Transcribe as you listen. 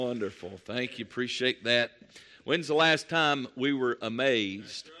Wonderful. Thank you. Appreciate that. When's the last time we were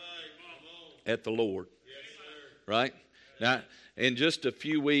amazed at the Lord? Right? Now, in just a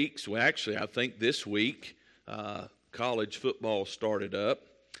few weeks, well, actually, I think this week, college football started up.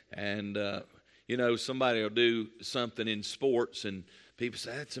 And, somebody will do something in sports and people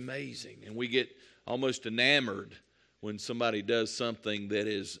say, that's amazing. And we get almost enamored when somebody does something that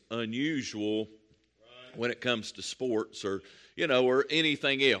is unusual when it comes to sports or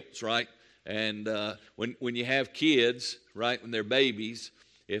anything else, right? And when you have kids, right, when they're babies,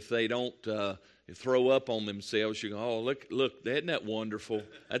 if they don't throw up on themselves, you go, oh, look, isn't that wonderful?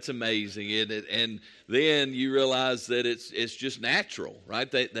 That's amazing, isn't it? And then you realize that it's just natural, right?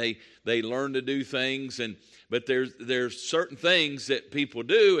 They learn to do things, but there's certain things that people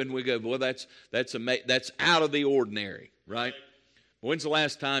do, and we go, well, that's out of the ordinary, right? When's the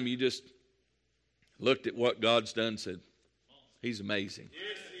last time you just looked at what God's done and said, He's amazing.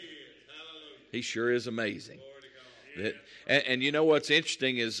 Yes, He is. Hallelujah. He sure is amazing. And you know what's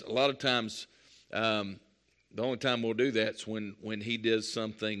interesting is a lot of times the only time we'll do that is when He does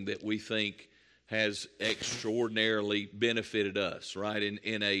something that we think has extraordinarily benefited us, right?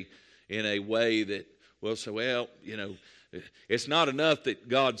 In a way that we'll say, well, it's not enough that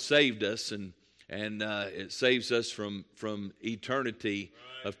God saved us and it saves us from eternity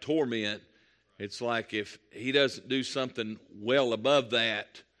of torment. It's like if He doesn't do something well above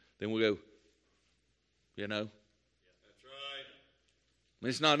that, then we go, That's right.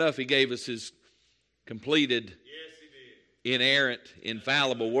 It's not enough He gave us His completed, inerrant,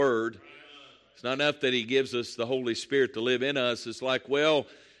 infallible Word. It's not enough that He gives us the Holy Spirit to live in us. It's like, well,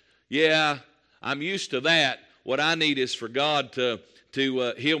 yeah, I'm used to that. What I need is for God to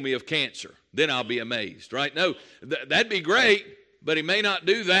heal me of cancer. Then I'll be amazed, right? No, that'd be great, but He may not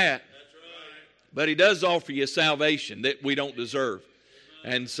do that. But He does offer you salvation that we don't deserve.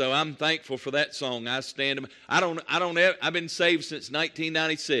 And so I'm thankful for that song. I've been saved since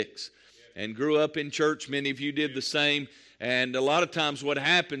 1996 and grew up in church. Many of you did the same. And a lot of times what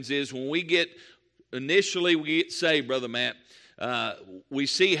happens is when we get saved, Brother Matt, we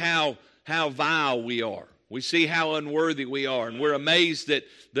see how vile we are. We see how unworthy we are, and we're amazed that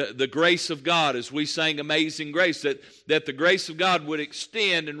the grace of God, as we sang Amazing Grace, that the grace of God would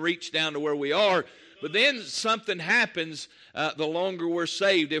extend and reach down to where we are. But then something happens the longer we're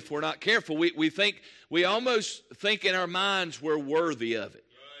saved if we're not careful. We almost think in our minds we're worthy of it,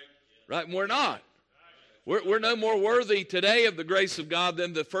 right? And we're not. We're no more worthy today of the grace of God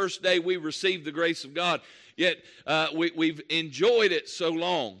than the first day we received the grace of God. Yet we've enjoyed it so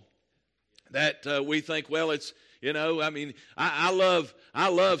long that we think, well, it's, I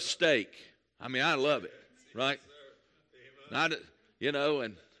love steak. I love it, right? And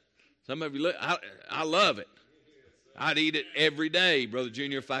some of you look, I love it. I'd eat it every day, Brother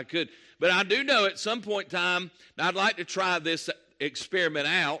Junior, if I could. But I do know at some point in time, I'd like to try this experiment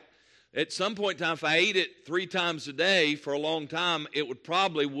out. At some point in time, if I ate it 3 times a day for a long time, I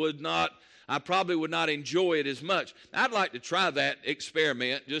probably would not enjoy it as much. I'd like to try that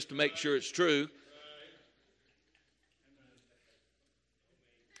experiment just to make sure it's true.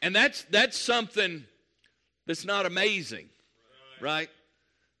 And that's something that's not amazing, right?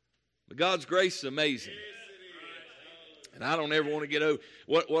 But God's grace is amazing. And I don't ever want to get over.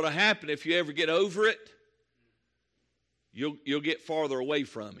 What'll happen if you ever get over it? You'll get farther away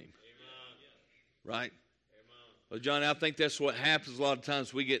from Him, right? Well, John, I think that's what happens a lot of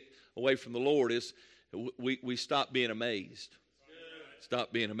times. We get away from the Lord is we stop being amazed.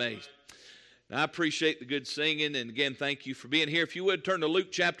 Stop being amazed. Now, I appreciate the good singing, and again, thank you for being here. If you would, turn to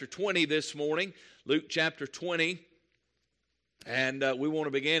Luke chapter 20 this morning. Luke chapter 20, and we want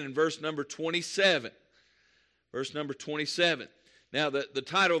to begin in verse number 27. Verse number 27. Now, the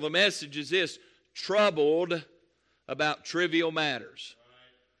title of the message is this, Troubled About Trivial Matters.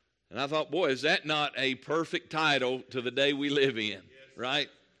 And I thought, boy, is that not a perfect title to the day we live in, right?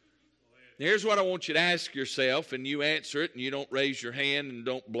 Here's what I want you to ask yourself, and you answer it, and you don't raise your hand and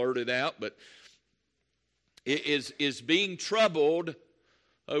don't blurt it out, but is being troubled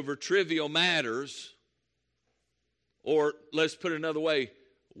over trivial matters, or let's put it another way,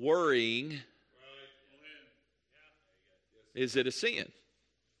 worrying, is it a sin?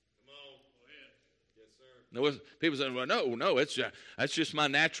 No, people say, well, no, that's just my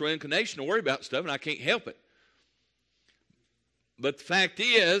natural inclination to worry about stuff, and I can't help it. But the fact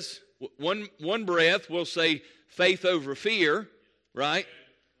is, one breath we'll say faith over fear, right?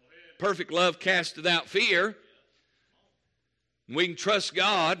 Perfect love casteth out fear. We can trust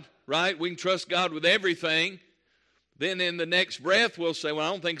God, right? We can trust God with everything. then in the next breath we'll say, well, I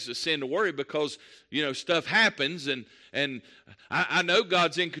don't think it's a sin to worry because, stuff happens and I know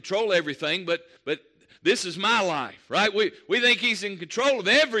God's in control of everything, but this is my life, right? We think He's in control of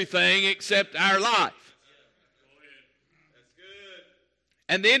everything except our life. That's good.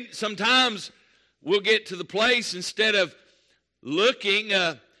 And then sometimes we'll get to the place, instead of looking,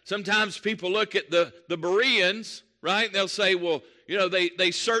 sometimes people look at the Bereans, right? And they'll say, well,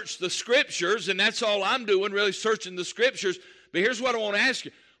 they search the Scriptures, and that's all I'm doing, really searching the Scriptures. But here's what I want to ask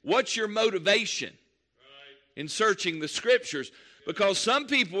you. What's your motivation in searching the Scriptures? Because some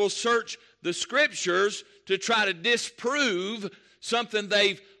people will search the Scriptures to try to disprove something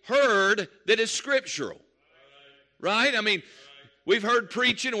they've heard that is scriptural. Right? I mean, we've heard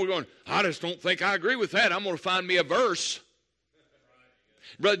preaching and we're going, I just don't think I agree with that. I'm going to find me a verse.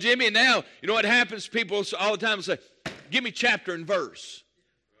 Brother Jimmy, and now, you know what happens? People all the time say, give me chapter and verse.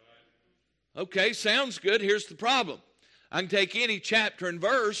 Okay, sounds good. Here's the problem. I can take any chapter and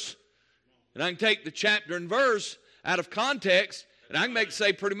verse, and I can take the chapter and verse out of context, and I can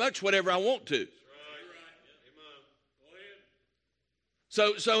say pretty much whatever I want to.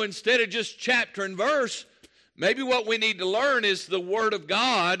 So instead of just chapter and verse, maybe what we need to learn is the Word of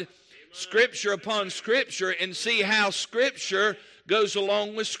God, Scripture upon Scripture, and see how Scripture goes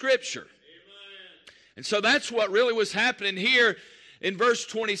along with Scripture. And so that's what really was happening here in verse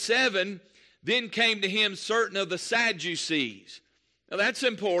 27. Then came to him certain of the Sadducees. Now that's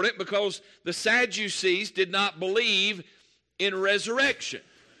important because the Sadducees did not believe in resurrection.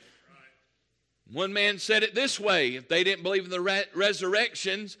 One man said it this way: if they didn't believe in the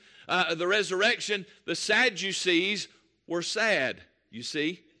resurrection, the Sadducees were sad, you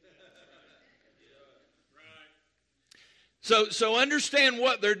see. So understand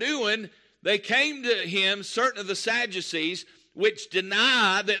what they're doing. They came to him, certain of the Sadducees, which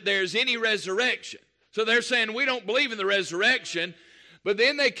deny that there's any resurrection. So they're saying, we don't believe in the resurrection. But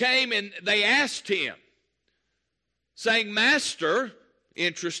then they came and they asked him, saying, Master,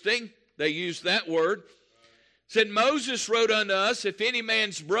 interesting, they used that word, said, Moses wrote unto us, if any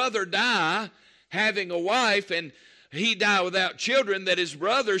man's brother die, having a wife, and he die without children, that his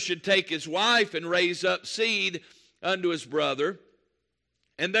brother should take his wife and raise up seed unto his brother.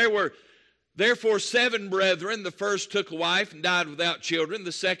 And there were therefore 7 brethren. The first took a wife and died without children.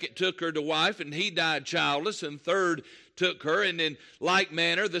 The second took her to wife, and he died childless. And third took her, and in like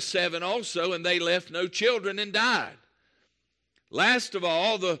manner the 7 also, and they left no children and died. Last of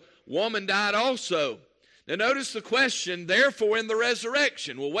all, the woman died also. Now notice the question, therefore in the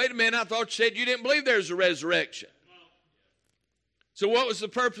resurrection. Well, wait a minute, I thought you said you didn't believe there's a resurrection. So what was the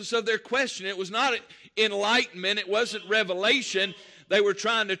purpose of their question? It was not enlightenment, it wasn't revelation. They were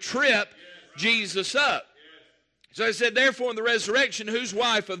trying to trip Jesus up. So I said, therefore in the resurrection, whose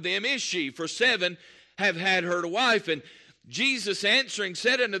wife of them is she? For 7 have had her to wife. And Jesus answering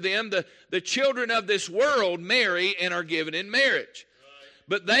said unto them, the children of this world marry and are given in marriage.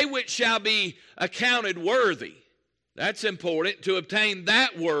 But they which shall be accounted worthy, that's important, to obtain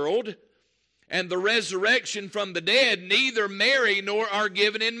that world and the resurrection from the dead, neither marry nor are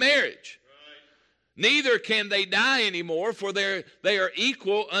given in marriage. Neither can they die anymore, for they are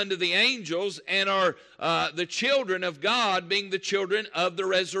equal unto the angels and are the children of God, being the children of the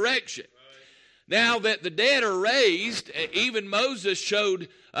resurrection. Now that the dead are raised, even Moses showed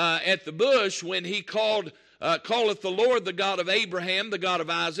at the bush when he calleth the Lord the God of Abraham, the God of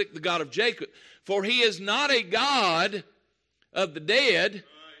Isaac, the God of Jacob. For he is not a God of the dead.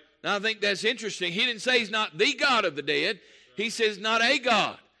 Now I think that's interesting. He didn't say he's not the God of the dead. He says not a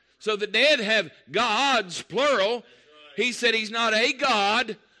God. So the dead have gods, plural. He said he's not a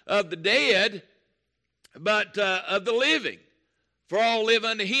God of the dead, but of the living. For all live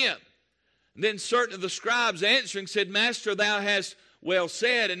unto him. And then certain of the scribes answering said, Master, thou hast well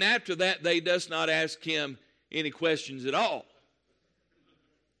said. And after that they does not ask him any questions at all.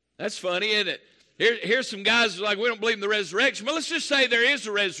 That's funny, isn't it? Here's some guys who are like, we don't believe in the resurrection. Well, let's just say there is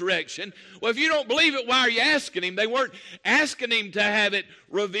a resurrection. Well, if you don't believe it, why are you asking him? They weren't asking him to have it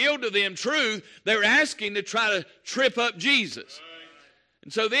revealed to them truth. They were asking to try to trip up Jesus.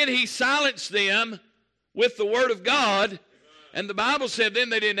 And so then he silenced them with the word of God. And the Bible said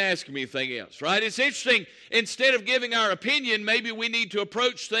then they didn't ask him anything else, right? It's interesting. Instead of giving our opinion, maybe we need to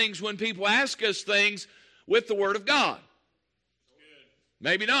approach things when people ask us things with the word of God.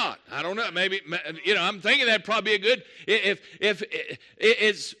 Maybe not. I don't know. Maybe, I'm thinking that'd probably be a good, if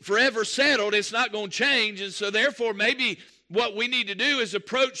it's forever settled, it's not going to change. And so therefore, maybe what we need to do is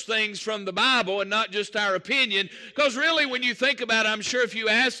approach things from the Bible and not just our opinion. Because really, when you think about it, I'm sure if you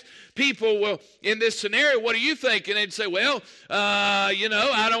ask people, well, in this scenario, what do you think? And they'd say, well,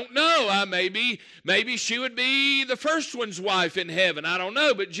 I don't know. Maybe she would be the first one's wife in heaven. I don't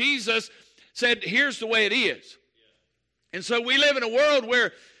know. But Jesus said, here's the way it is. And so we live in a world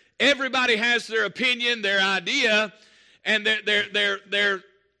where everybody has their opinion, their idea, and they're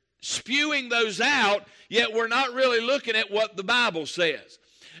spewing those out, yet we're not really looking at what the Bible says.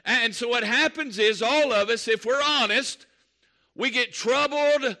 And so what happens is all of us, if we're honest, we get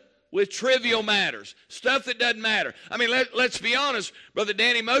troubled with trivial matters, stuff that doesn't matter. I mean, let's be honest, Brother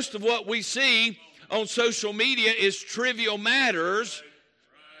Danny, most of what we see on social media is trivial matters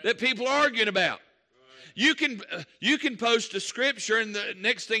that people are arguing about. You can post a scripture, and the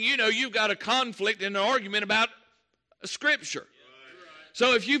next thing you know, you've got a conflict and an argument about a scripture.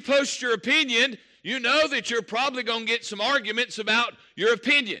 So if you post your opinion, you know that you're probably going to get some arguments about your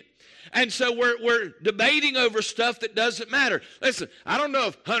opinion. And so we're debating over stuff that doesn't matter. Listen, I don't know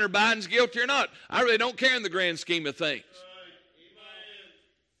if Hunter Biden's guilty or not. I really don't care in the grand scheme of things.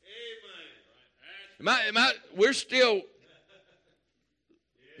 We're still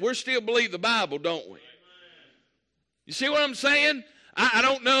believe the Bible, don't we? You see what I'm saying? I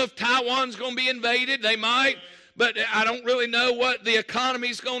don't know if Taiwan's going to be invaded. They might. But I don't really know what the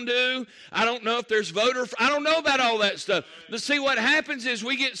economy's going to do. I don't know if there's I don't know about all that stuff. But see, what happens is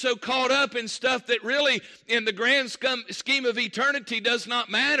we get so caught up in stuff that really, in the grand scheme of eternity, does not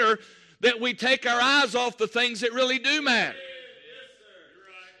matter, that we take our eyes off the things that really do matter.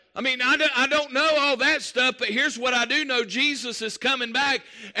 I mean, I don't know all that stuff, but here's what I do know. Jesus is coming back,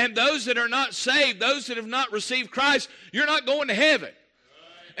 and those that are not saved, those that have not received Christ, you're not going to heaven.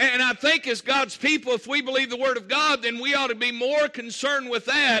 And I think as God's people, if we believe the Word of God, then we ought to be more concerned with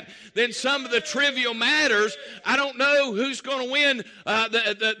that than some of the trivial matters. I don't know who's going to win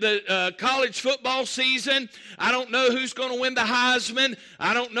the college football season. I don't know who's going to win the Heisman.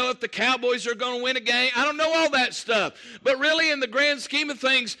 I don't know if the Cowboys are going to win a game. I don't know all that stuff. But really, in the grand scheme of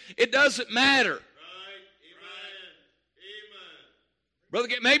things, it doesn't matter. Brother,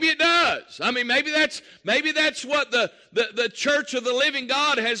 maybe it does. I mean, maybe that's what the church of the living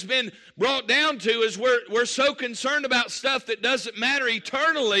God has been brought down to, is we're so concerned about stuff that doesn't matter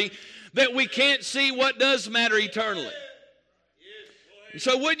eternally that we can't see what does matter eternally.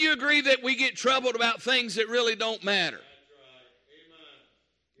 So wouldn't you agree that we get troubled about things that really don't matter?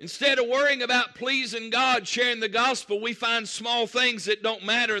 Instead of worrying about pleasing God, sharing the gospel, we find small things that don't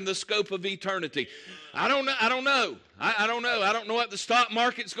matter in the scope of eternity. I don't know. I don't know what the stock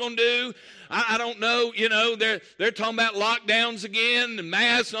market's going to do. I don't know. You know, they're talking about lockdowns again and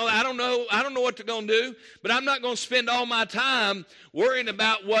masks and all that. I don't know what they're going to do. But I'm not going to spend all my time worrying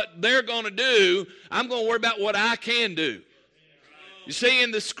about what they're going to do. I'm going to worry about what I can do. You see,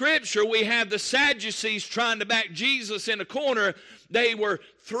 in the scripture, we have the Sadducees trying to back Jesus in a corner. They were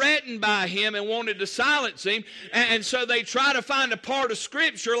threatened by him and wanted to silence him. And so they try to find a part of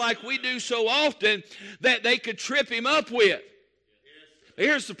scripture, like we do so often, that they could trip him up with.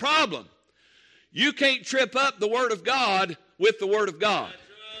 Here's the problem. You can't trip up the Word of God with the Word of God.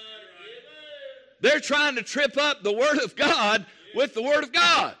 They're trying to trip up the Word of God with the Word of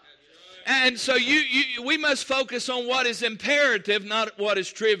God. And so we must focus on what is imperative, not what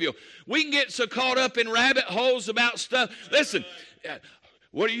is trivial. We can get so caught up in rabbit holes about stuff. Listen,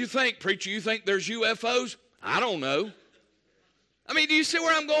 what do you think, preacher? You think there's UFOs? I don't know. I mean, do you see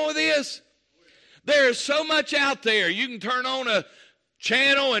where I'm going with this? There's so much out there. You can turn on a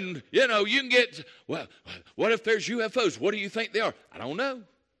channel and, you can get, well, what if there's UFOs? What do you think they are? I don't know.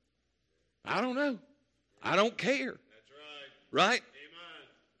 I don't care. That's right. Right?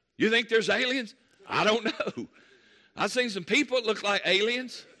 You think there's aliens? I don't know. I've seen some people that look like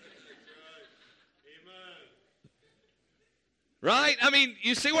aliens. Right? I mean,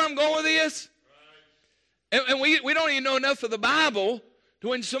 you see where I'm going with this? And we don't even know enough of the Bible to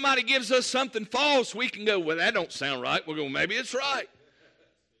when somebody gives us something false, we can go, well, that don't sound right. We'll go, maybe it's right.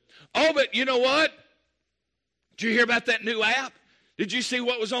 Oh, but you know what? Did you hear about that new app? Did you see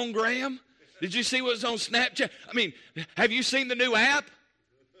what was on Graham? Did you see what was on Snapchat? I mean, have you seen the new app?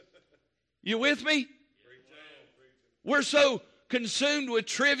 You with me? We're so consumed with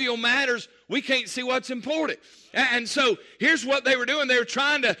trivial matters, we can't see what's important. And so here's what they were doing. They were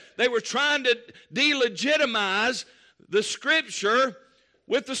trying to delegitimize the Scripture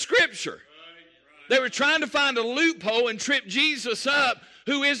with the Scripture. They were trying to find a loophole and trip Jesus up,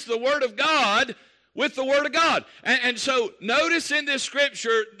 who is the Word of God, with the Word of God. And so notice in this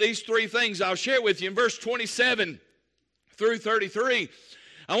Scripture these three things I'll share with you. In verse 27 through 33,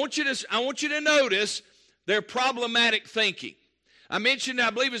 I want you to notice They're problematic thinking. I mentioned, I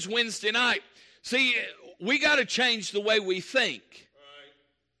believe it was Wednesday night. See, we got to change the way we think.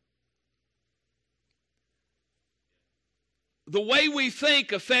 The way we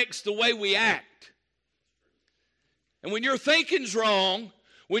think affects the way we act. And when your thinking's wrong,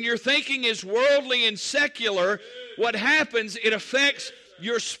 when your thinking is worldly and secular, what happens, it affects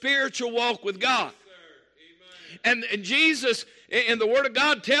your spiritual walk with God. And Jesus, in the Word of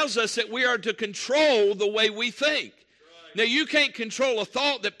God, tells us that we are to control the way we think. Now, you can't control a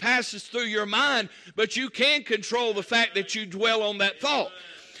thought that passes through your mind, but you can control the fact that you dwell on that thought.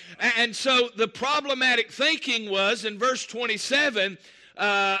 And so the problematic thinking was, in verse 27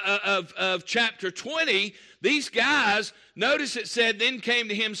 of chapter 20, these guys, notice it said, then came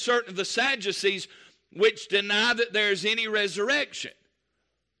to him certain of the Sadducees, which deny that there is any resurrection.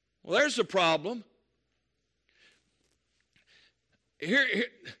 Well, there's a problem. Here,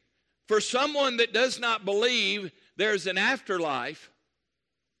 for someone that does not believe there's an afterlife,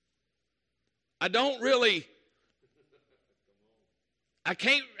 I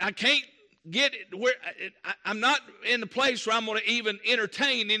can't get it where I'm not in the place where I'm going to even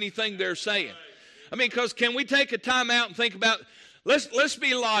entertain anything they're saying. I mean, because can we take a time out and think about? Let's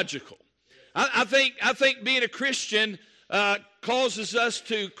be logical. I think being a Christian causes us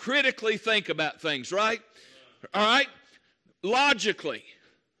to critically think about things, right? All right, logically,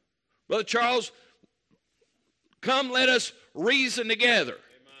 Brother Charles, come, let us reason together.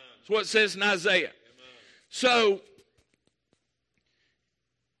 That's what it says in Isaiah. So,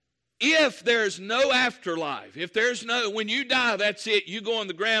 if there's no afterlife, if there's no, when you die, that's it. You go on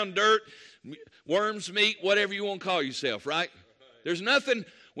the ground, dirt, worms, meat, whatever you want to call yourself, right? There's nothing,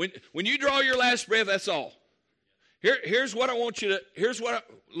 when you draw your last breath, that's all. Here's what I want you to,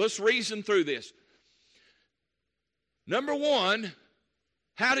 let's reason through this. Number one,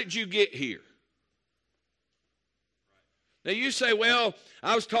 how did you get here? Now you say, well,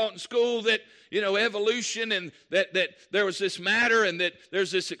 I was taught in school that, evolution and that there was this matter and that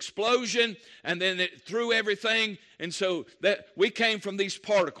there's this explosion and then it threw everything. And so that we came from these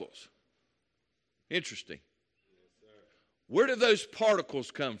particles. Interesting. Where did those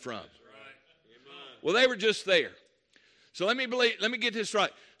particles come from? Well, they were just there. So let me get this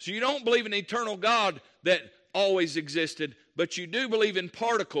right. So you don't believe in an eternal God that always existed, but you do believe in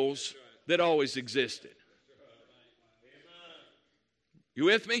particles that always existed. You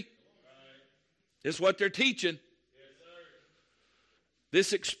with me? This is what they're teaching.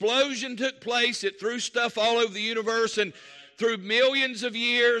 This explosion took place. It threw stuff all over the universe, and through millions of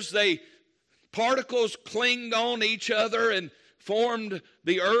years, particles clinged on each other and formed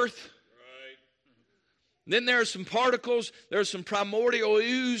the earth. Then there are some particles. There's some primordial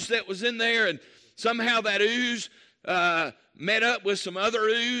ooze that was in there, and somehow that ooze met up with some other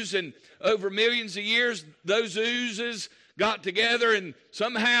ooze, and over millions of years, those oozes got together and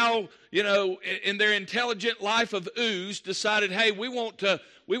somehow, in their intelligent life of ooze, decided, hey, we want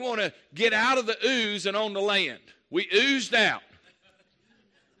to get out of the ooze and on the land. We oozed out.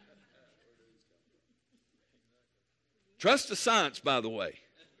 Trust the science, by the way.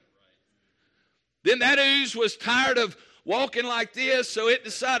 Then that ooze was tired of walking like this, so it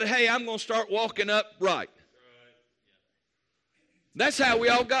decided, hey, I'm going to start walking upright. That's how we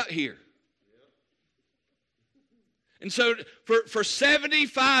all got here. And so for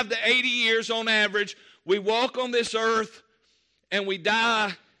 75 to 80 years on average, we walk on this earth and we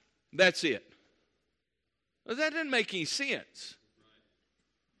die. That's it. Well, that doesn't make any sense.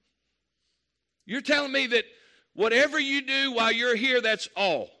 You're telling me that whatever you do while you're here, that's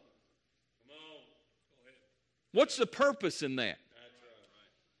all. What's the purpose in that?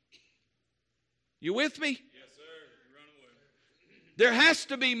 You with me? Yes, sir. You're running with me. There has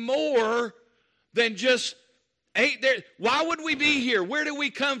to be more than just why would we be here? Where do we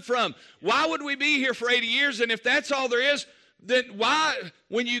come from? Why would we be here for 80 years? And if that's all there is, then why,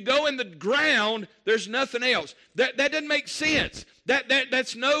 when you go in the ground, there's nothing else? That doesn't make sense.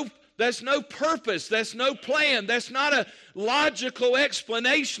 That's no purpose. That's no plan. That's not a logical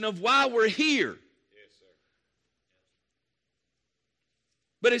explanation of why we're here.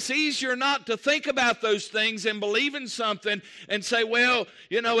 But it's easier not to think about those things and believe in something and say, well,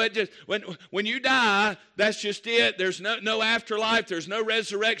 it just when you die, that's just it. There's no afterlife. There's no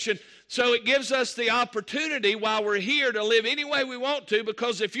resurrection. So it gives us the opportunity while we're here to live any way we want to,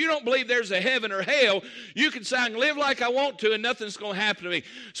 because if you don't believe there's a heaven or hell, you can say, I can live like I want to and nothing's going to happen to me.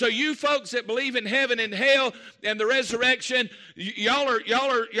 So you folks that believe in heaven and hell and the resurrection, y'all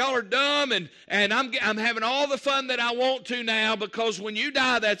are dumb, and I'm having all the fun that I want to now, because when you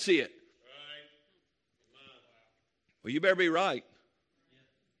die, that's it. Well, you better be right.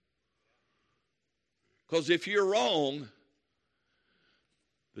 Because if you're wrong,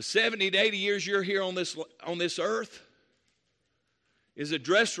 the 70 to 80 years you're here on this earth is a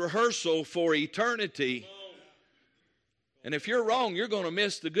dress rehearsal for eternity. And if you're wrong, you're going to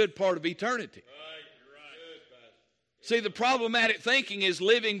miss the good part of eternity. See, the problematic thinking is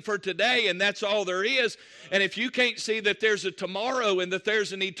living for today, and that's all there is. And if you can't see that there's a tomorrow and that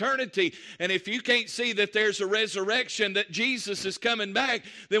there's an eternity, and if you can't see that there's a resurrection, that Jesus is coming back,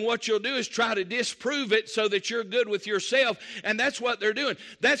 then what you'll do is try to disprove it so that you're good with yourself. And that's what they're doing.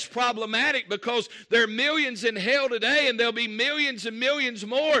 That's problematic because there are millions in hell today, and there'll be millions and millions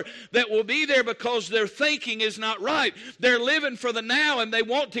more that will be there because their thinking is not right. They're living for the now, and they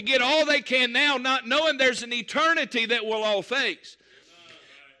want to get all they can now, not knowing there's an eternity that we'll all face.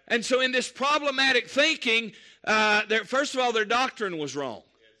 And so in this problematic thinking, first of all, their doctrine was wrong.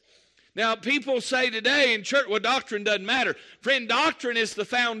 Now, people say today in church, well, doctrine doesn't matter. Friend, doctrine is the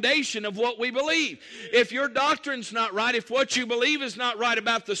foundation of what we believe. If your doctrine's not right, if what you believe is not right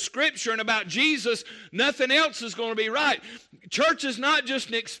about the Scripture and about Jesus, nothing else is going to be right. Church is not just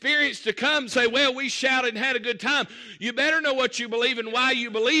an experience to come and say, well, we shouted and had a good time. You better know what you believe and why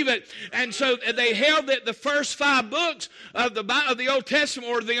you believe it. And so they held that the first 5 books of the Old Testament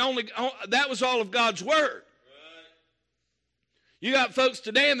were that was all of God's Word. You got folks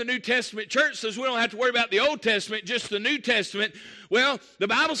today in the New Testament church says we don't have to worry about the Old Testament, just the New Testament. Well, the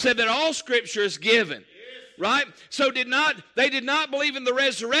Bible said that all Scripture is given, right? So they did not believe in the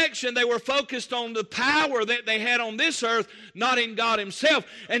resurrection. They were focused on the power that they had on this earth, not in God Himself.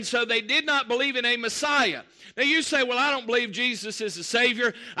 And so they did not believe in a Messiah. Now you say, well, I don't believe Jesus is a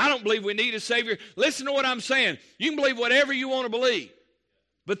Savior. I don't believe we need a Savior. Listen to what I'm saying. You can believe whatever you want to believe,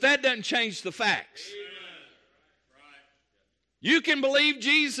 but that doesn't change the facts. You can believe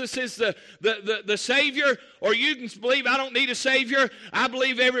Jesus is the Savior, or you can believe I don't need a Savior. I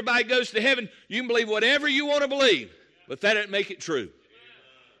believe everybody goes to heaven. You can believe whatever you want to believe, but that doesn't make it true.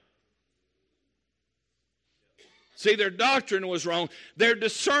 See, their doctrine was wrong. Their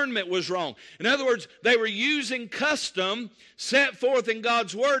discernment was wrong. In other words, they were using custom set forth in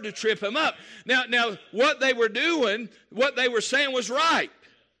God's Word to trip them up. Now, what they were doing, what they were saying was right.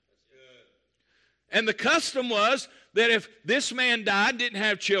 And the custom was that if this man died, didn't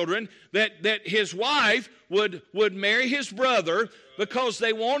have children, that his wife would marry his brother because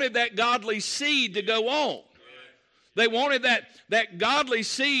they wanted that godly seed to go on. They wanted that godly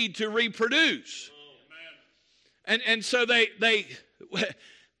seed to reproduce. And so they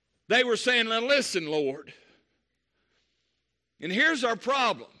were saying, now listen, Lord. And here's our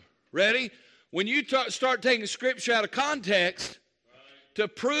problem. Ready? When you start taking Scripture out of context to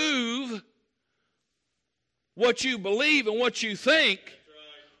prove what you believe and what you think,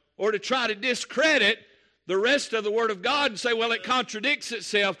 or to try to discredit the rest of the Word of God and say, well, it contradicts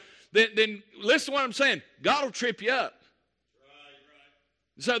itself, then listen to what I'm saying. God will trip you up.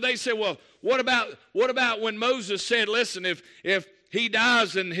 So they said, well, what about when Moses said, listen, if he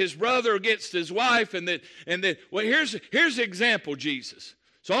dies and his brother gets his wife, and then well, here's the example, Jesus.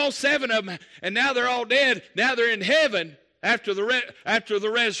 So all 7 of them, and now they're all dead. Now they're in heaven after the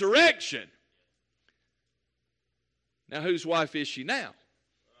resurrection. Now, whose wife is she now?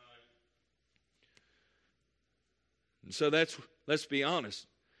 And so let's be honest.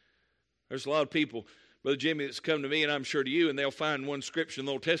 There's a lot of people, Brother Jimmy, that's come to me, and I'm sure to you, and they'll find one scripture in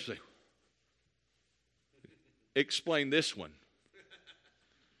the Old Testament. Explain this one.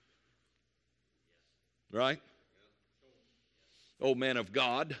 Right? Oh, man of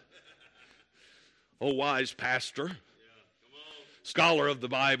God. Oh, wise pastor. Scholar of the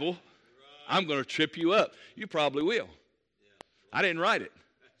Bible. I'm going to trip you up. You probably will. I didn't write it.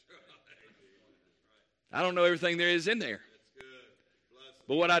 I don't know everything there is in there.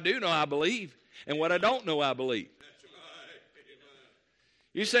 But what I do know, I believe. And what I don't know, I believe.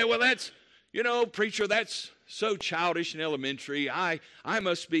 You say, well, that's, preacher, that's so childish and elementary. I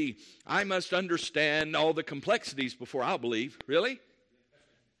must understand all the complexities before I'll believe. Really?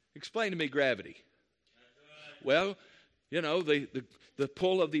 Explain to me gravity. Well, the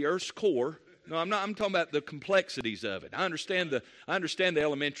pull of the earth's core. No, I'm talking about the complexities of it. I understand the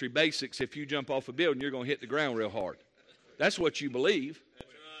elementary basics. If you jump off a building, you're going to hit the ground real hard. That's what you believe.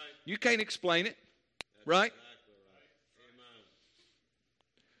 You can't explain it, right?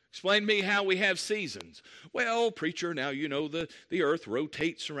 Explain to me how we have seasons. Well, preacher, now the earth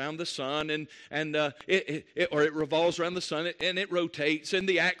rotates around the sun, and it revolves around the sun, and it rotates, and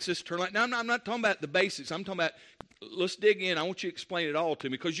the axis turns. Now, I'm not talking about the basics. I'm talking about. Let's dig in. I want you to explain it all to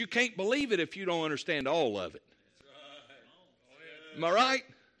me, because you can't believe it if you don't understand all of it. Am I right?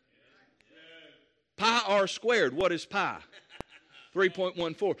 Pi r squared. What is pi?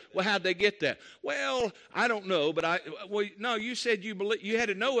 3.14. Well, how'd they get that? Well, I don't know, but no, you said you had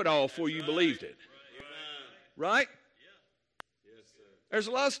to know it all before you believed it. Right? There's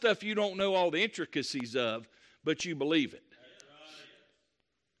a lot of stuff you don't know all the intricacies of, but you believe it.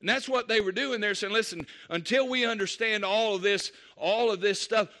 And that's what they were doing. They're saying, listen, until we understand all of this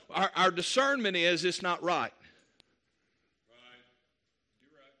stuff, our discernment is it's not right.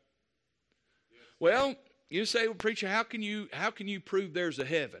 Well, you say, well, preacher, how can you prove there's a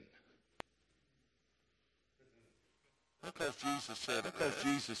heaven? Because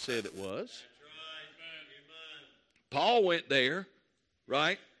Jesus said it was. Paul went there,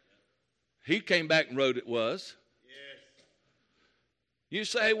 right? He came back and wrote it was. You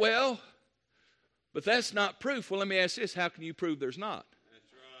say, well, but that's not proof. Well, let me ask this. How can you prove there's not?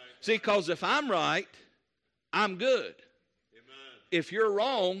 See, because if I'm right, I'm good. If you're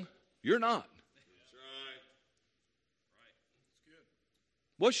wrong, you're not.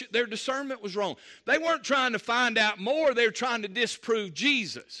 Their discernment was wrong. They weren't trying to find out more. They were trying to disprove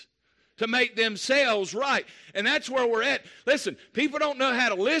Jesus, to make themselves right. And that's where we're at. Listen, people don't know how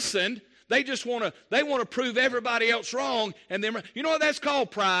to listen. They just want to prove everybody else wrong. And then, you know what that's called?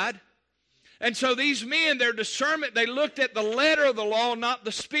 Pride. And so these men, their discernment, they looked at the letter of the law, not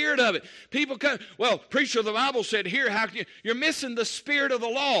the spirit of it. People come, well, preacher of the Bible said here, how can you're missing the spirit of the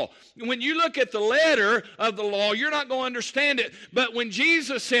law. When you look at the letter of the law, you're not going to understand it. But when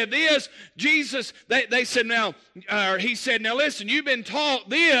Jesus said this, they said, he said, now listen, you've been taught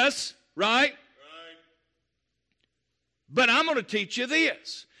this, right? But I'm going to teach you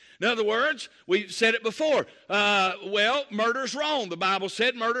this. In other words, we said it before. Murder's wrong. The Bible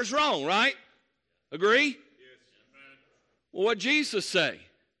said murder's wrong, right? Agree? Yes. Well, what did Jesus say?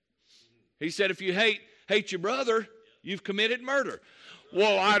 He said, if you hate your brother, you've committed murder.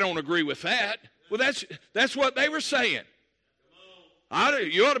 Well, I don't agree with that. Well, that's what they were saying.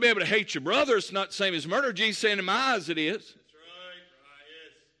 You ought to be able to hate your brother. It's not the same as murder. Jesus saying, in my eyes, it is.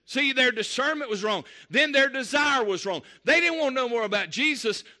 See, their discernment was wrong. Then their desire was wrong. They didn't want to know more about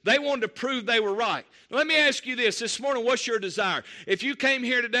Jesus. They wanted to prove they were right. Now, let me ask you this morning, what's your desire? If you came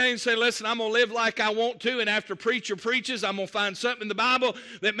here today and say, listen, I'm going to live like I want to, and after preacher preaches, I'm going to find something in the Bible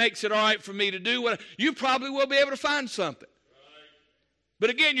that makes it all right for me to do, you probably will be able to find something. But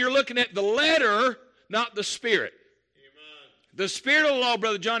again, you're looking at the letter, not the spirit. The spirit of the law,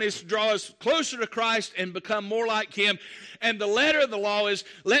 Brother John, is to draw us closer to Christ and become more like Him. And the letter of the law is,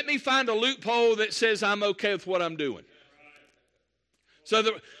 let me find a loophole that says I'm okay with what I'm doing. So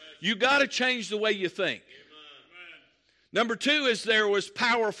you got to change the way you think. Number two is there was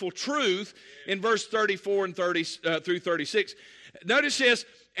powerful truth in verse 34 and 30 through 36. Notice this,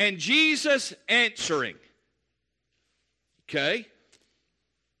 and Jesus answering. Okay.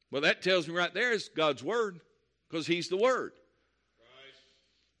 Well, that tells me right there is God's Word, because He's the Word.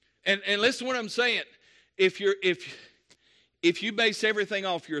 And listen to what I'm saying. If you base everything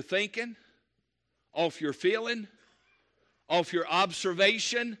off your thinking, off your feeling, off your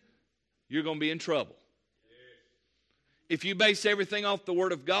observation, you're going to be in trouble. If you base everything off the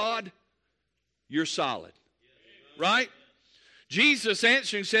Word of God, you're solid. Right? Jesus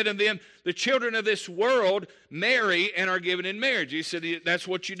answering said to them, the children of this world marry and are given in marriage. He said, that's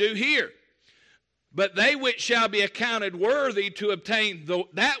what you do here. But they which shall be accounted worthy to obtain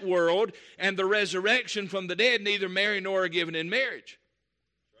that world and the resurrection from the dead neither marry nor are given in marriage.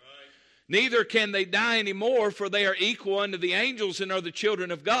 Neither can they die any more, for they are equal unto the angels and are the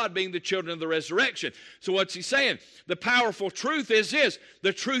children of God, being the children of the resurrection. So what's he saying? The powerful truth is this,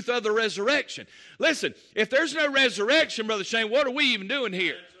 the truth of the resurrection. Listen, if there's no resurrection, Brother Shane, what are we even doing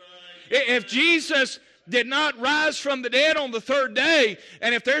here? If Jesus did not rise from the dead on the third day,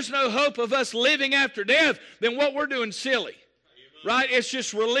 and if there's no hope of us living after death, then what we're doing silly. Right? It's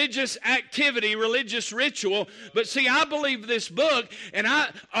just religious activity, religious ritual. But see, I believe this book, and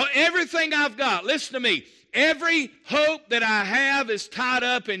everything I've got, listen to me, every hope that I have is tied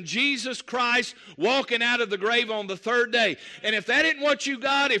up in Jesus Christ walking out of the grave on the third day. And if that isn't what you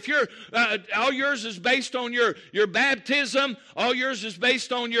got, if you're all yours is based on your baptism, all yours is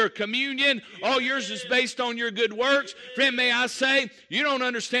based on your communion, all yours is based on your good works, friend, may I say, you don't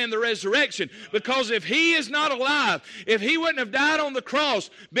understand the resurrection. Because if He is not alive, if He wouldn't have died on the cross,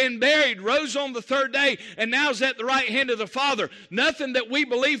 been buried, rose on the third day, and now is at the right hand of the Father, nothing that we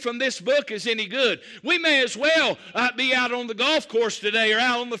believe from this book is any good. We may as well be out on the golf course today or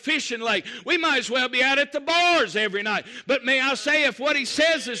out on the fishing lake. We might as well be out at the bars every night. But may I say, if what He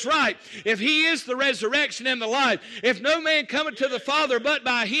says is right, if He is the resurrection and the life, if no man cometh to the Father but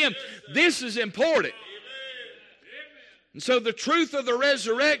by Him, this is important. And so the truth of the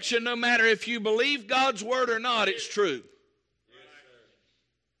resurrection, no matter if you believe God's Word or not, it's true.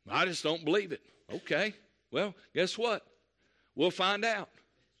 I just don't believe it. Okay. Well, guess what? We'll find out.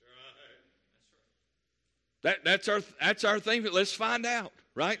 That's our thing. Let's find out,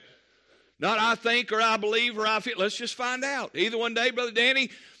 right? Not I think or I believe or I feel. Let's just find out. Either one day, Brother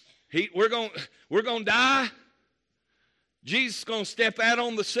Danny, we're going to die. Jesus is going to step out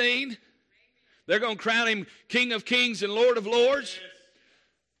on the scene. They're going to crown him King of Kings and Lord of Lords.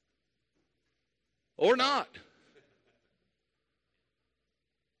 Or not.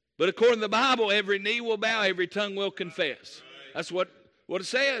 But according to the Bible, every knee will bow, every tongue will confess. That's what it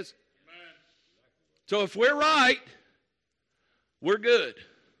says. So if we're right, we're good.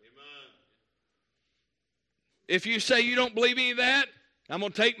 If you say you don't believe any of that, I'm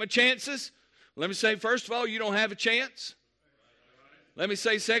going to take my chances. Let me say, first of all, you don't have a chance. Let me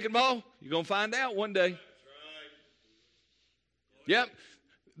say, second of all, you're going to find out one day. Yep.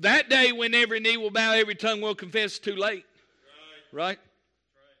 That day when every knee will bow, every tongue will confess, too late. Right?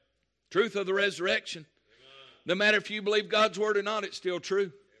 Truth of the resurrection. No matter if you believe God's word or not, it's still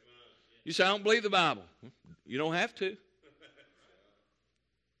true. You say, I don't believe the Bible. You don't have to.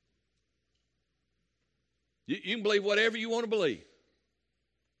 You can believe whatever you want to believe.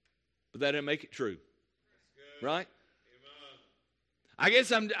 But that doesn't make it true. Right? I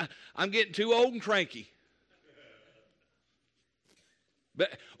guess I'm getting too old and cranky.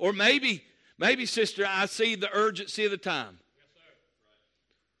 Or maybe, sister, I see the urgency of the time.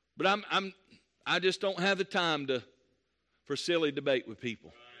 But I just don't have the time for silly debate with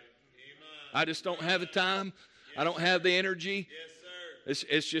people. I just don't have the time. I don't have the energy.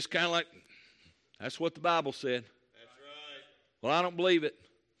 It's just kind of like, that's what the Bible said. Well, I don't believe it.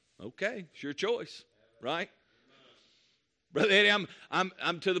 Okay, it's your choice, right? Brother Eddie,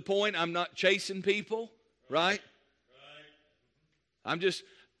 I'm to the point. I'm not chasing people, right? I'm just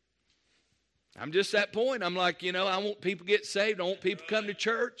that point. I'm like, I want people to get saved. I want people to come to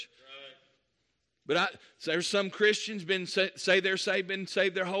church. But there's some Christians say they're saved, been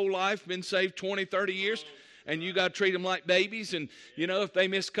saved their whole life, been saved 20, 30 years, and you got to treat them like babies. And, if they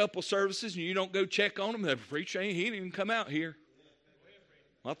miss a couple services and you don't go check on them, the preacher, he didn't even come out here.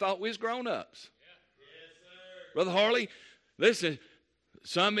 I thought we was grown-ups. Brother Harley, listen,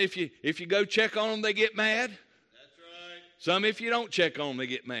 some if you go check on them, they get mad. Some if you don't check on them, they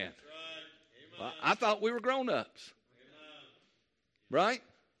get mad. Well, I thought we were grown-ups. Right?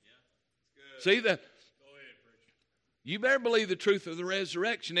 See, you better believe the truth of the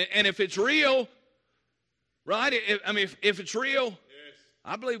resurrection. And if it's real, right? If it's real,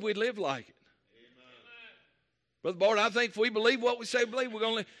 I believe we'd live like it. Brother Bart, I think if we believe what we say we believe, we're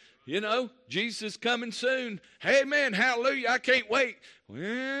going to, Jesus is coming soon. Amen, hallelujah, I can't wait.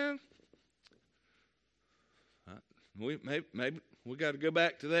 Well, maybe we got to go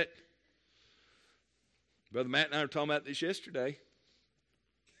back to that. Brother Matt and I were talking about this yesterday.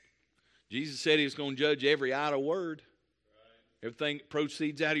 Jesus said he was going to judge every idle word. Everything that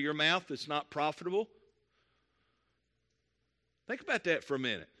proceeds out of your mouth that's not profitable. Think about that for a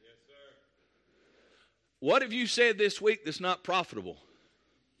minute. Yes, sir. What have you said this week that's not profitable?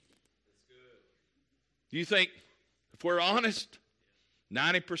 That's good. Do you think, if we're honest,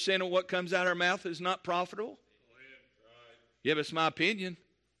 90% of what comes out of our mouth is not profitable? Yeah, but it's my opinion,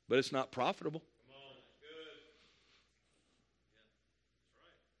 but it's not profitable.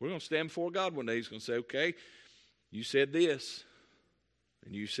 We're going to stand before God one day. He's going to say, okay, you said this,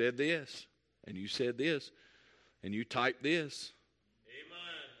 and you said this, and you said this, and you typed this.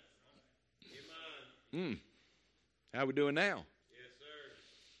 Amen. How are we doing now? Yes, sir.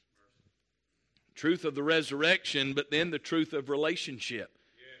 Truth of the resurrection, but then the truth of relationship.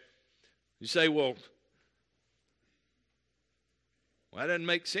 Yes. You say, well, that doesn't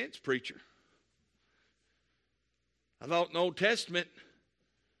make sense, preacher. I thought in the Old Testament,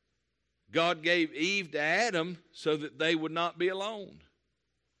 God gave Eve to Adam so that they would not be alone.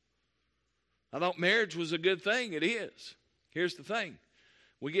 I thought marriage was a good thing. It is. Here's the thing.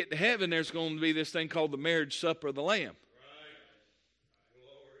 We get to heaven, there's going to be this thing called the marriage supper of the Lamb.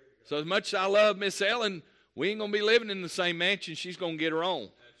 So as much as I love Miss Ellen, we ain't going to be living in the same mansion. She's going to get her own.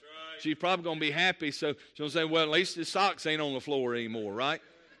 She's probably going to be happy. So she'll say, well, at least his socks ain't on the floor anymore, right?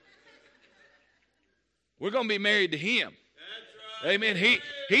 We're going to be married to him. Amen.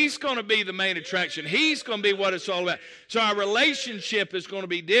 He's going to be the main attraction. He's going to be what it's all about. So our relationship is going to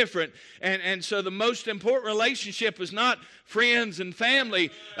be different. And so the most important relationship is not friends and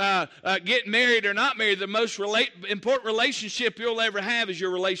family getting married or not married. The most important relationship you'll ever have is your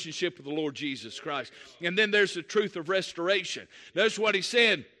relationship with the Lord Jesus Christ. And then there's the truth of restoration. Notice what he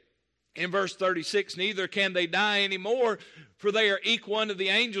said. In verse 36, neither can they die anymore, for they are equal unto the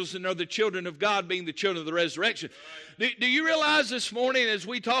angels and are the children of God, being the children of the resurrection. Do you realize this morning as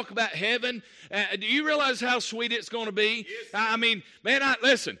we talk about heaven, do you realize how sweet it's going to be? Yes, I mean, man,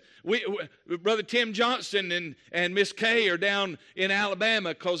 listen, Brother Tim Johnston and Miss Kay are down in Alabama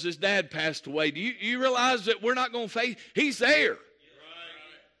because his dad passed away. Do you realize that we're not going to face? He's there.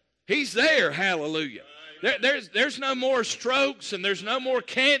 He's there, hallelujah. There's no more strokes, and there's no more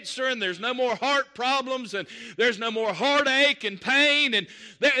cancer, and there's no more heart problems, and there's no more heartache and pain, and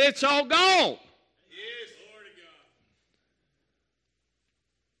it's all gone. Yes, Lord of God.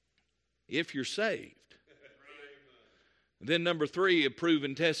 If you're saved. Then number 3, a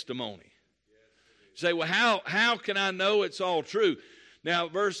proven testimony. You say, well, how can I know it's all true? Now,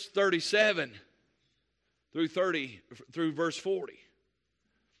 verse 37 through verse 40.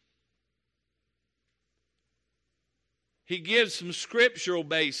 He gives some scriptural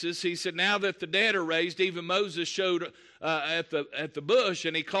basis. He said, now that the dead are raised, even Moses showed at the bush,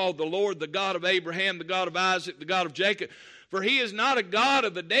 and he called the Lord the God of Abraham, the God of Isaac, the God of Jacob. For he is not a God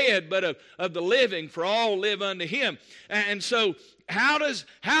of the dead, but of the living, for all live unto him. And so how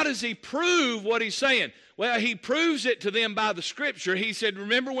does he prove what he's saying? Well, he proves it to them by the scripture. He said,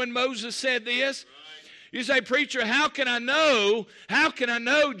 remember when Moses said this? You say, preacher, how can I know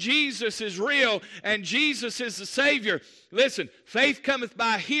Jesus is real and Jesus is the Savior? Listen, faith cometh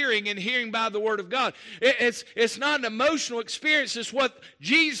by hearing, and hearing by the Word of God. It's not an emotional experience. It's what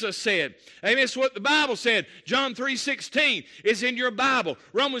Jesus said. And it's what the Bible said. John 3:16 is in your Bible.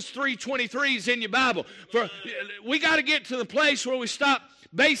 Romans 3:23 is in your Bible. We got to get to the place where we stop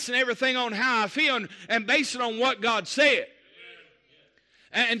basing everything on how I feel and base it on what God said.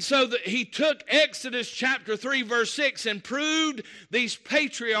 And so he took Exodus chapter 3 verse 6 and proved these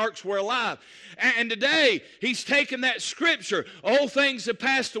patriarchs were alive. And today he's taken that scripture, old things have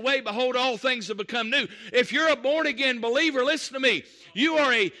passed away, behold, all things have become new. If you're a born again believer, listen to me, you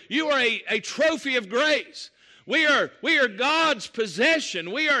are a trophy of grace. We are God's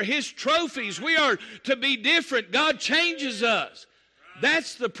possession. We are his trophies. We are to be different. God changes us.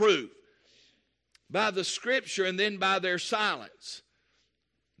 That's the proof. By the scripture and then by their silence.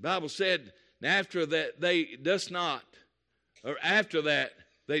 The Bible said, after that they does not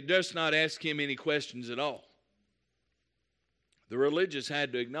ask him any questions at all. The religious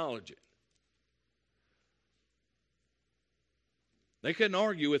had to acknowledge it. They couldn't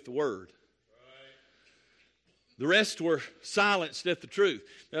argue with the word. The rest were silenced at the truth.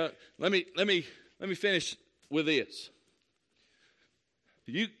 Now, let me finish with this.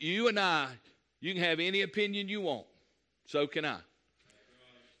 You and I, you can have any opinion you want. So can I.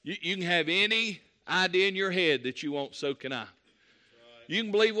 You can have any idea in your head that you want, so can I. You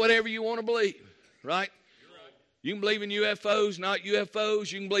can believe whatever you want to believe, right? You can believe in UFOs, not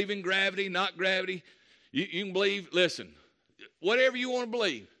UFOs. You can believe in gravity, not gravity. You can believe, listen, whatever you want to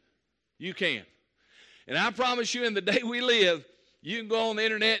believe, you can. And I promise you, in the day we live, you can go on the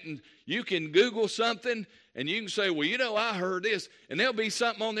internet and you can Google something and you can say, well, you know, I heard this. And there'll be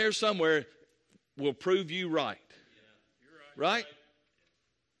something on there somewhere will prove you right. Yeah, you're right. Right?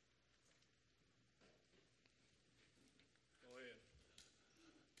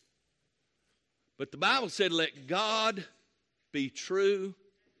 But the Bible said, let God be true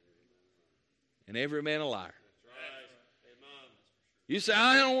and every man a liar. You say,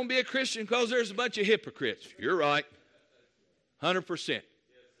 I don't want to be a Christian because there's a bunch of hypocrites. You're right. 100%.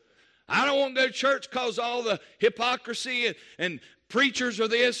 I don't want to go to church because all the hypocrisy and preachers are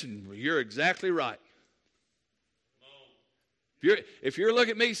this. And you're exactly right. If you're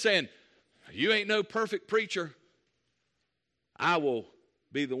looking at me saying, you ain't no perfect preacher, I will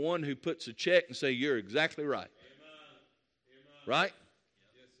be the one who puts a check and say, you're exactly right. Amen. Right?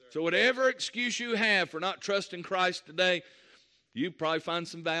 Yes, so whatever excuse you have for not trusting Christ today, you probably find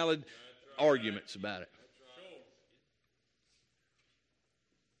some valid arguments about it.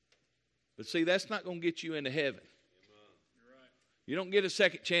 But see, that's not going to get you into heaven. You don't get a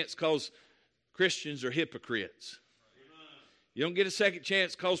second chance because Christians are hypocrites. You don't get a second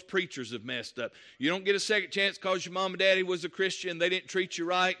chance because preachers have messed up. You don't get a second chance because your mom and daddy was a Christian, they didn't treat you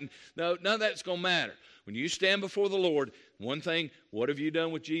right. And no, none of that's going to matter. When you stand before the Lord, one thing, what have you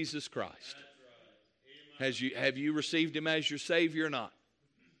done with Jesus Christ? Have you received him as your Savior or not?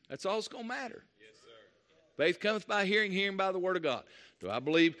 That's all that's going to matter. Yes, sir. Faith cometh by hearing, hearing by the Word of God. Do I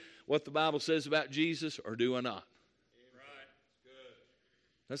believe what the Bible says about Jesus or do I not? Right. Good.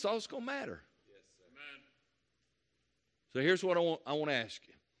 That's all that's going to matter. Amen. So here's what I want to ask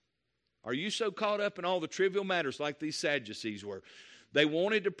you. Are you so caught up in all the trivial matters like these Sadducees were? They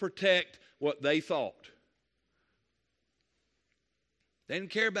wanted to protect what they thought. They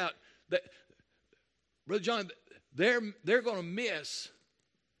didn't care about Brother John, they're going to miss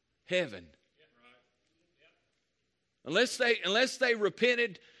heaven. Unless they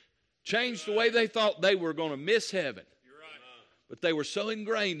repented, changed the way they thought, they were going to miss heaven. But they were so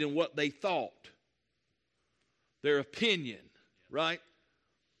ingrained in what they thought, their opinion, right?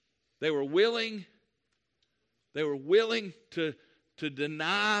 They were willing to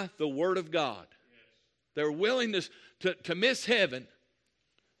deny the Word of God. They were willing to miss heaven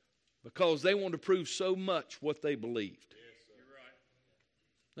because they wanted to prove so much what they believed.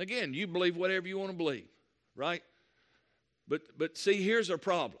 Again, you believe whatever you want to believe, right? But see, here's our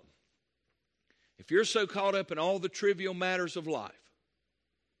problem. If you're so caught up in all the trivial matters of life,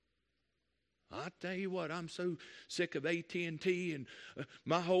 I tell you what, I'm so sick of AT&T, and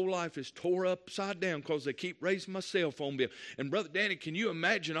my whole life is tore upside down because they keep raising my cell phone bill. And Brother Danny, can you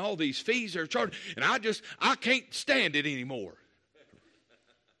imagine all these fees they're charging? And I can't stand it anymore.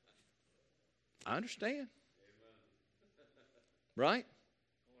 I understand. Right?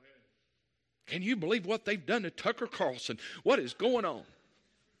 Can you believe what they've done to Tucker Carlson? What is going on?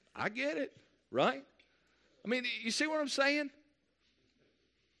 I get it, right? I mean, you see what I'm saying?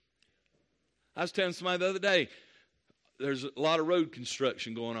 I was telling somebody the other day, there's a lot of road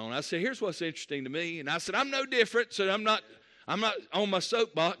construction going on. I said, here's what's interesting to me. And I said, I'm no different, so I'm not on my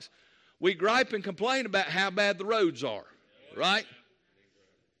soapbox. We gripe and complain about how bad the roads are, right?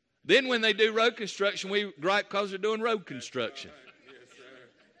 Then when they do road construction, we gripe because they're doing road construction.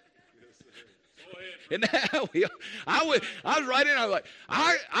 And now I was right in. I was like,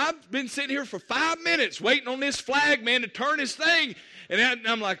 I've been sitting here for 5 minutes waiting on this flag man to turn his thing, and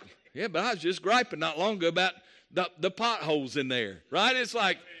I'm like, yeah, but I was just griping not long ago about the potholes in there, right? It's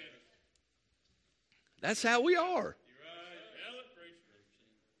like that's how we are.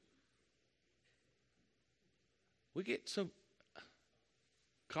 We get so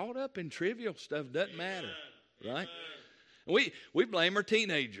caught up in trivial stuff. Doesn't matter, right? We blame our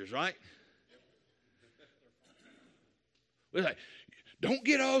teenagers, right? We're like, don't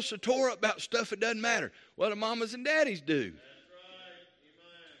get all so tore up about stuff that doesn't matter. Well, the mamas and daddies do.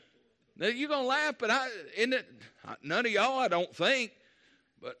 Now, you're going to laugh, but none of y'all, I don't think.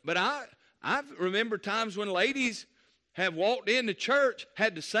 But I remember times when ladies have walked into church,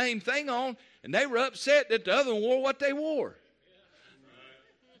 had the same thing on, and they were upset that the other one wore what they wore.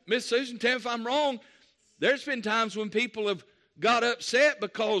 Miss Susan, tell me if I'm wrong. There's been times when people have got upset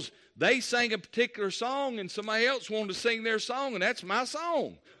because they sang a particular song and somebody else wanted to sing their song, and that's my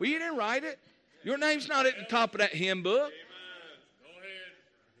song. Well, you didn't write it. Your name's not at the top of that hymn book.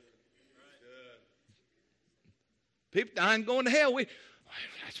 People dying going to hell.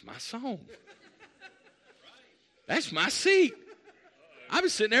 That's my song. That's my seat. I've been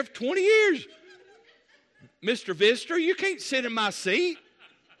sitting there for 20 years. Mr. Visitor, you can't sit in my seat.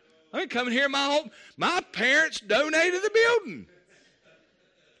 I've been coming here my home. My parents donated the building.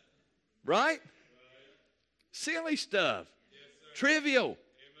 Right? Silly stuff. Trivial.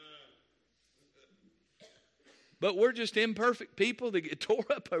 But we're just imperfect people that get tore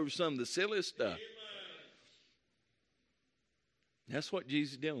up over some of the silliest stuff. That's what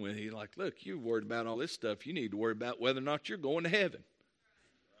Jesus is dealing with. He's like, look, you're worried about all this stuff. You need to worry about whether or not you're going to heaven.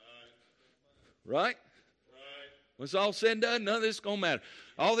 Right? When it's all said and done, none of this is going to matter.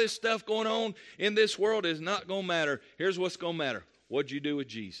 All this stuff going on in this world is not going to matter. Here's what's going to matter. What'd you do with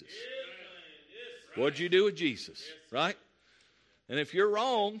Jesus? What'd you do with Jesus? Right? And if you're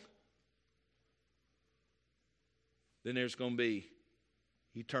wrong, then there's going to be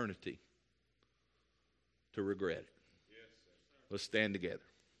eternity to regret it. Let's stand together.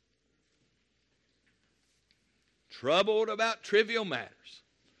 Troubled about trivial matters.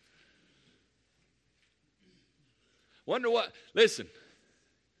 Wonder what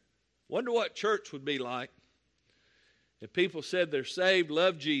church would be like if people said they're saved,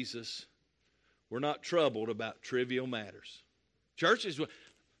 love Jesus, we're not troubled about trivial matters. Churches,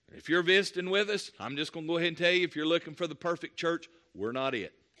 if you're visiting with us, I'm just going to go ahead and tell you, if you're looking for the perfect church, we're not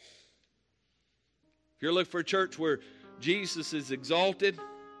it. If you're looking for a church where Jesus is exalted,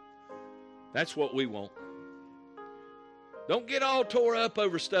 that's what we want. Don't get all tore up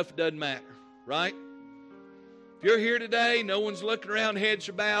over stuff that doesn't matter, right? If you're here today, no one's looking around, heads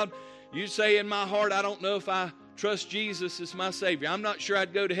are bowed, you say in my heart, I don't know if I trust Jesus as my Savior. I'm not sure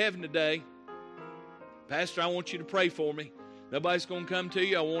I'd go to heaven today. Pastor, I want you to pray for me. Nobody's going to come to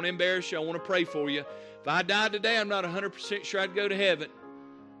you. I won't embarrass you. I want to pray for you. If I died today, I'm not 100% sure I'd go to heaven.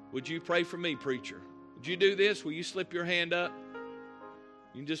 Would you pray for me, preacher? Would you do this? Will you slip your hand up?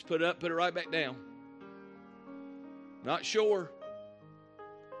 You can just put it up, put it right back down. Not sure.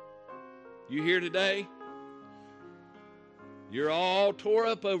 You here today? You're all tore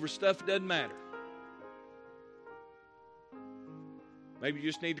up over stuff that doesn't matter. Maybe you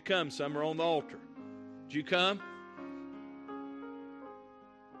just need to come. Some are on the altar. Did you come?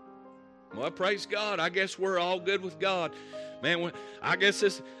 Well, praise God. I guess we're all good with God. Man, I guess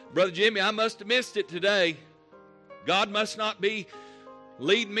this, Brother Jimmy, I must have missed it today. God must not be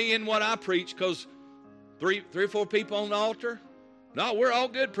leading me in what I preach because three or four people on the altar. No, we're all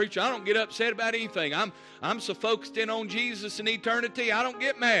good, preacher. I don't get upset about anything. I'm so focused in on Jesus and eternity, I don't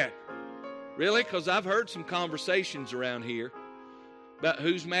get mad. Really? Because I've heard some conversations around here about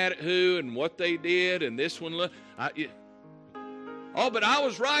who's mad at who and what they did and this one. But I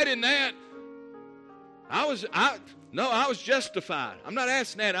was right in that. I was justified. I'm not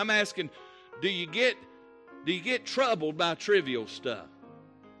asking that. I'm asking, do you get troubled by trivial stuff?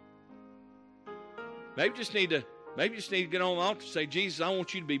 Maybe you just need to get on the altar and say, Jesus, I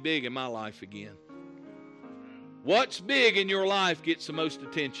want you to be big in my life again. What's big in your life gets the most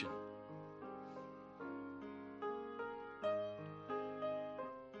attention?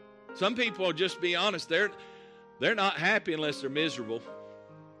 Some people will just be honest. They're not happy unless they're miserable.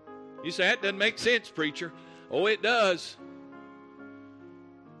 You say, that doesn't make sense, preacher. Oh, it does.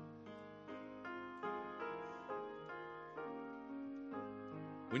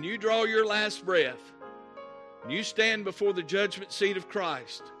 When you draw your last breath, when you stand before the judgment seat of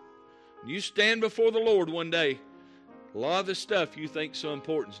Christ, when you stand before the Lord one day, a lot of the stuff you think so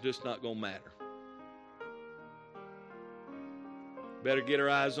important is just not going to matter. Better get our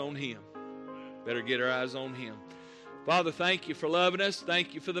eyes on Him. Better get our eyes on Him. Father, thank you for loving us.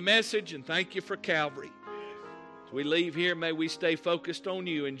 Thank you for the message, and thank you for Calvary. As we leave here, may we stay focused on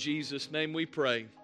you. In Jesus' name we pray.